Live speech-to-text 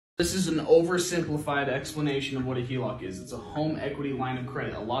This is an oversimplified explanation of what a HELOC is. It's a home equity line of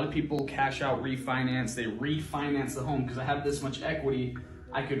credit. A lot of people cash out refinance. They refinance the home because I have this much equity.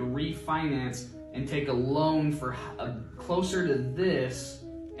 I could refinance and take a loan for closer to this,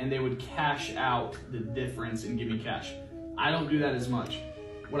 and they would cash out the difference and give me cash. I don't do that as much.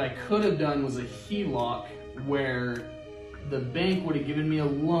 What I could have done was a HELOC where the bank would have given me a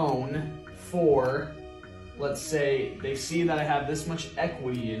loan for, let's say they see that I have this much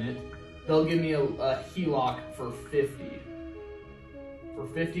equity in it, they'll give me a HELOC for 50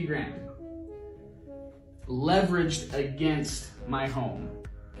 grand. Leveraged against my home,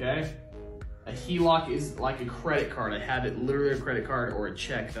 okay? A HELOC is like a credit card. I have it literally a credit card or a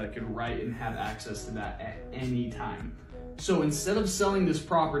check that I could write and have access to that at any time. So instead of selling this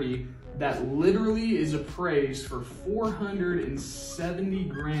property that literally is appraised for 470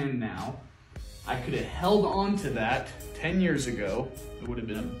 grand now, I could have held on to that 10 years ago. It would have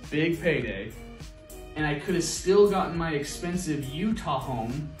been a big payday. And I could have still gotten my expensive Utah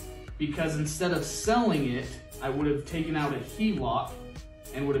home because instead of selling it, I would have taken out a HELOC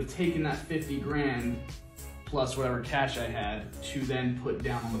and would have taken that 50 grand plus whatever cash I had to then put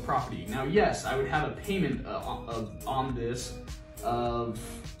down on the property. Now, yes, I would have a payment on this of,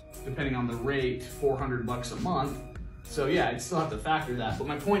 depending on the rate, 400 bucks a month. So yeah, I'd still have to factor that. But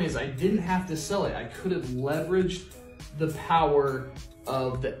my point is I didn't have to sell it. I could have leveraged the power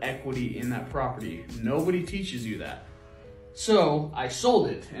of the equity in that property. Nobody teaches you that. So I sold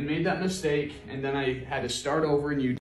it and made that mistake, and then I had to start over in Utah.